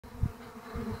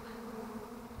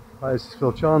Hi, this is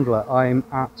Phil Chandler. I'm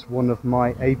at one of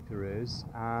my apiaries,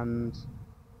 and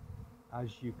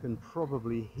as you can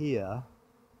probably hear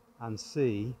and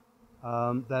see,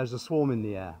 there's a swarm in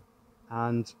the air,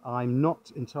 and I'm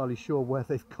not entirely sure where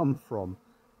they've come from.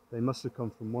 They must have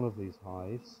come from one of these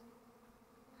hives.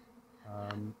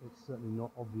 It's certainly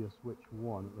not obvious which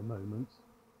one at the moment,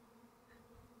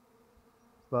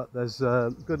 but there's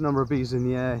a good number of bees in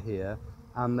the air here,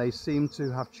 and they seem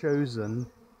to have chosen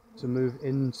to move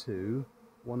into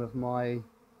one of my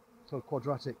sort of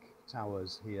quadratic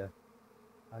towers here.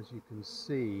 As you can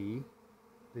see,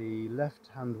 the left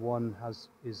hand one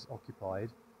is occupied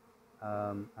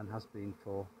and has been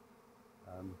for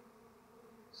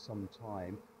some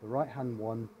time. The right hand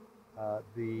one,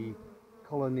 the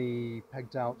colony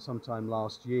pegged out sometime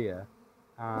last year,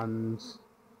 and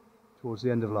towards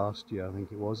the end of last year I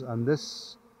think it was, and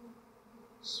this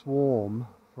swarm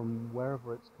from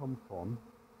wherever it's come from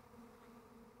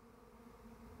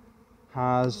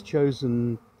has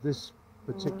chosen this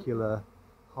particular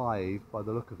hive, by the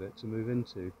look of it, to move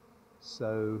into.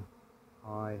 So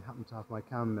I happen to have my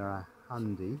camera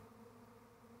handy,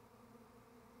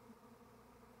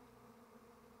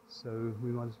 so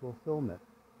we might as well film it.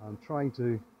 I'm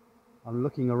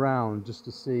looking around just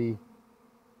to see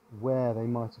where they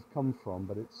might have come from,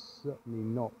 but it's certainly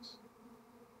not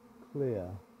clear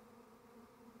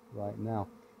right now.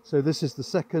 So this is the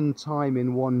second time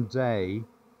in one day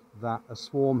that a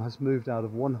swarm has moved out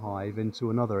of one hive into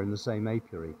another in the same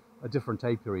apiary. A different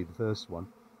apiary, the first one,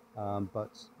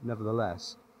 but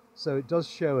nevertheless. So it does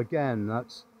show again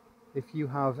that if you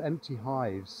have empty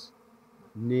hives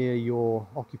near your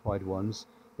occupied ones,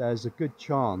 there's a good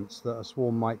chance that a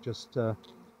swarm might just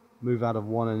move out of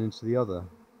one and into the other.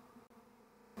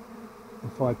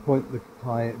 If I point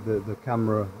the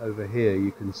camera over here,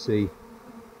 you can see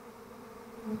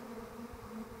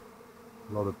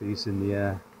a lot of bees in the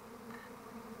air.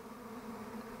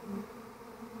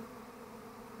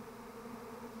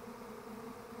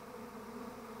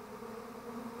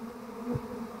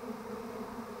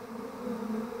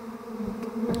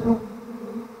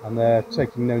 And they're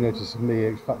taking no notice of me.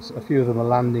 In fact, a few of them are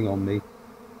landing on me,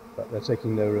 but they're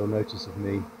taking no real notice of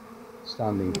me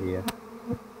standing here.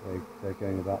 They're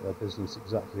going about their business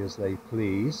exactly as they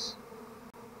please.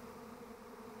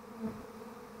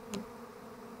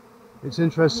 It's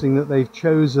interesting that they've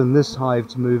chosen this hive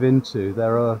to move into.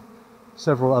 There are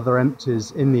several other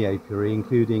empties in the apiary,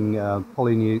 including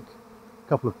polynuc, a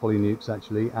couple of polynucs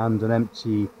actually, and an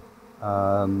empty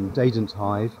Dadant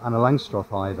hive and a Langstroth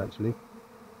hive actually.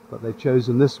 But they've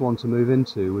chosen this one to move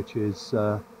into, which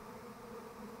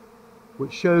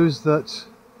shows that,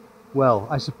 well,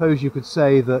 I suppose you could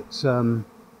say that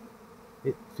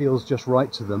it feels just right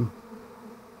to them.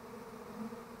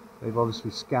 They've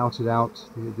obviously scouted out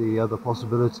the other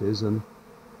possibilities, and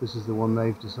this is the one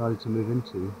they've decided to move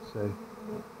into. So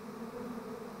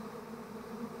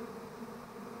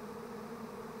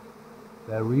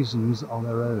their reasons are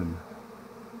their own.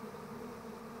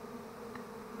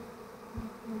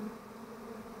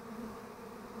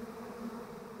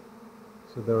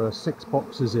 So there are 6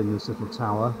 boxes in this little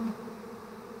tower,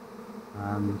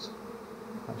 and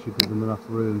that should give them enough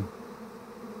room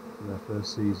for their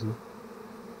first season.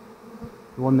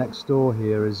 The one next door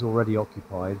here is already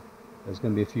occupied. There's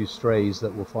going to be a few strays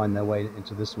that will find their way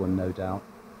into this one, no doubt.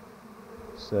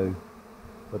 So,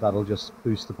 but that'll just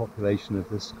boost the population of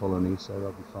this colony, so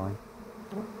they'll be fine.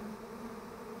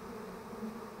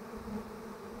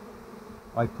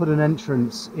 I put an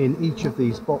entrance in each of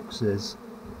these boxes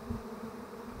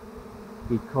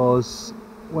because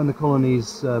when the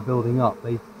colony's building up,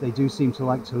 they do seem to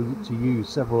like to use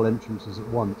several entrances at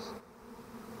once.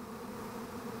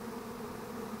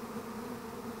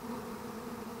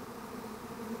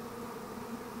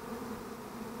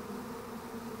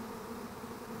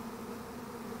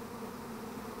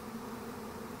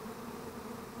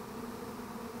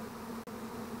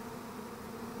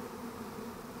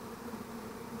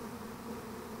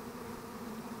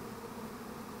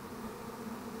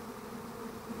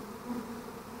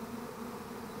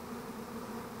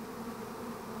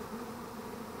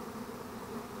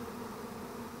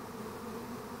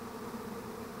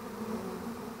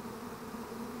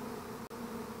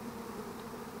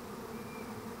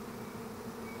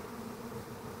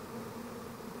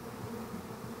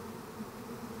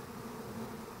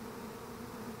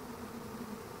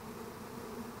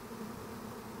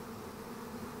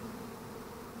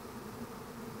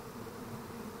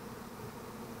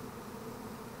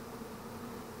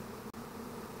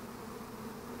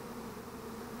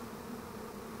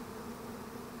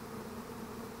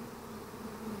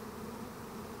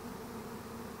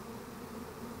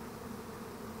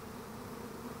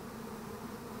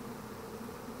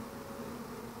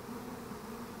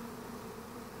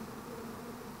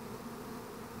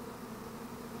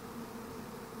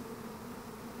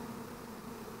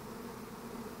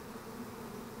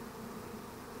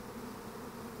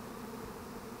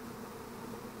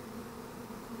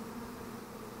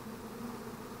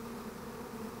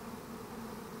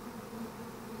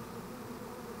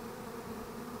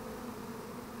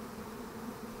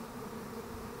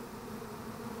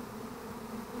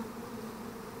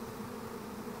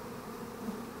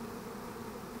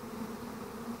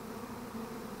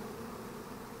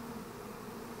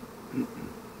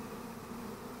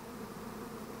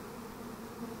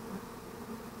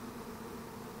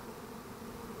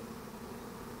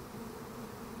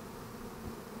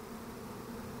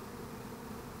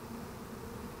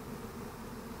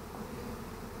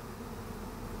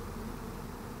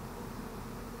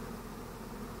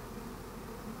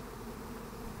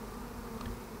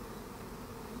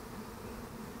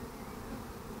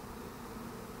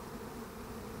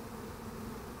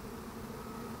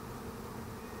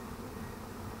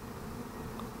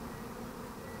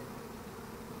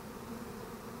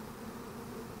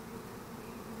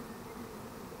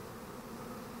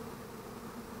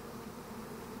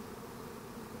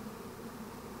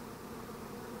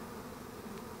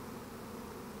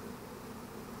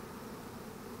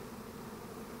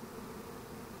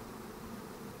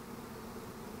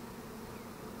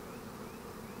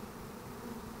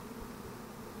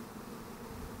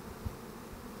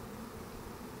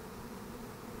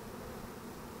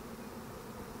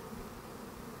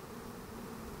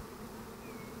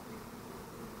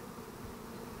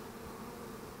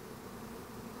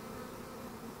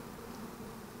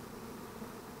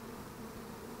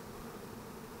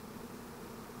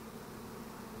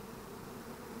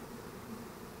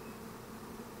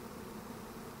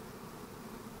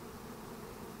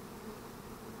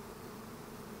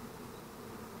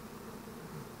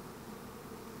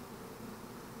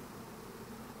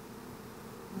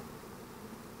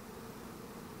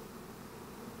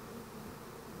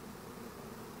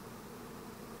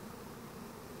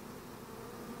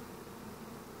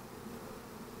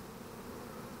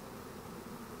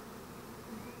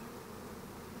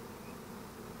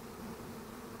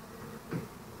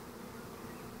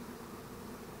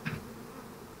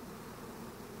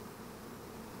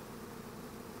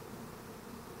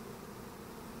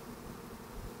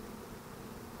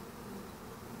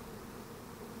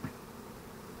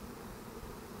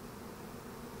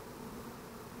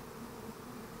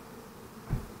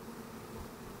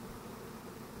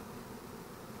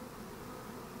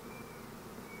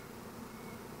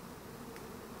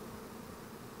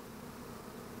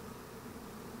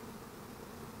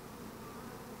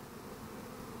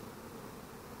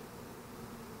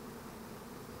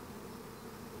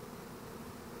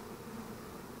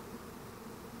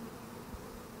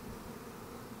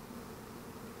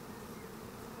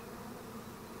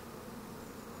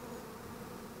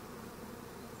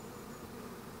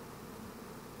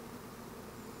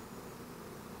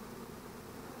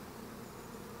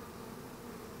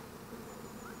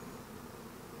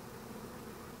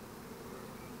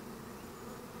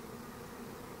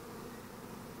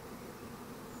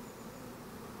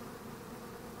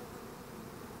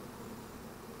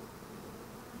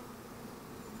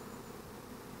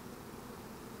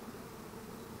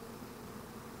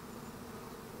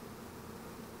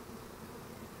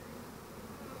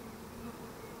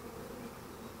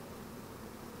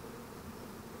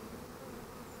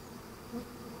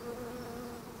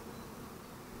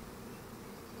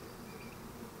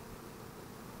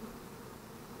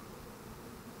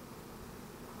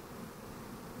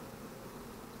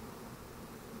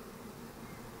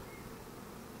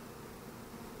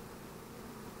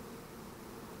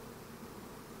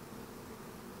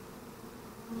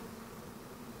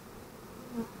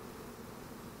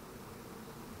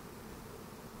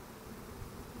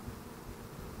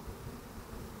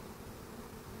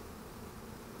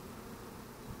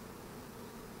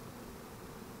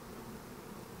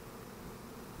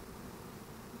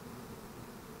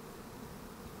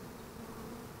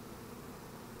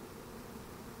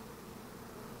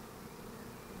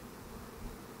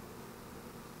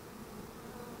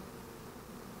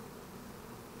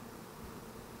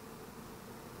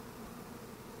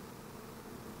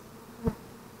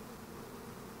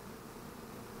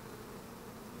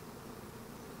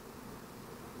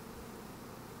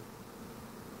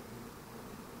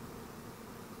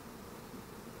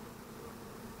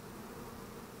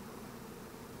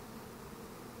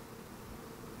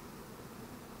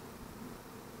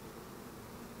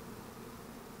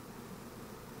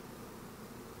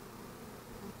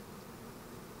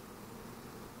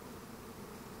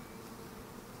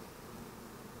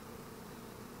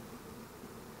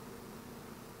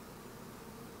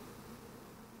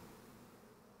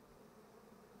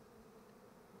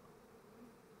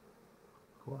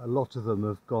 Quite a lot of them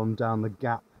have gone down the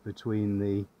gap between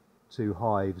the two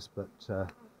hives, but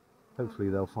hopefully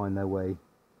they'll find their way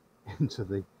into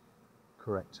the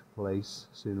correct place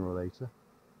sooner or later.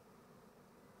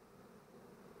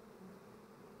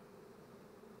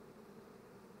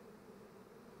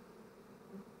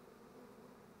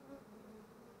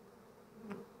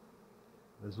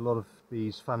 There's a lot of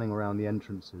bees fanning around the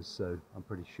entrances, so I'm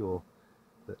pretty sure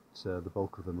that the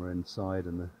bulk of them are inside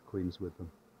and the queen's with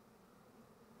them.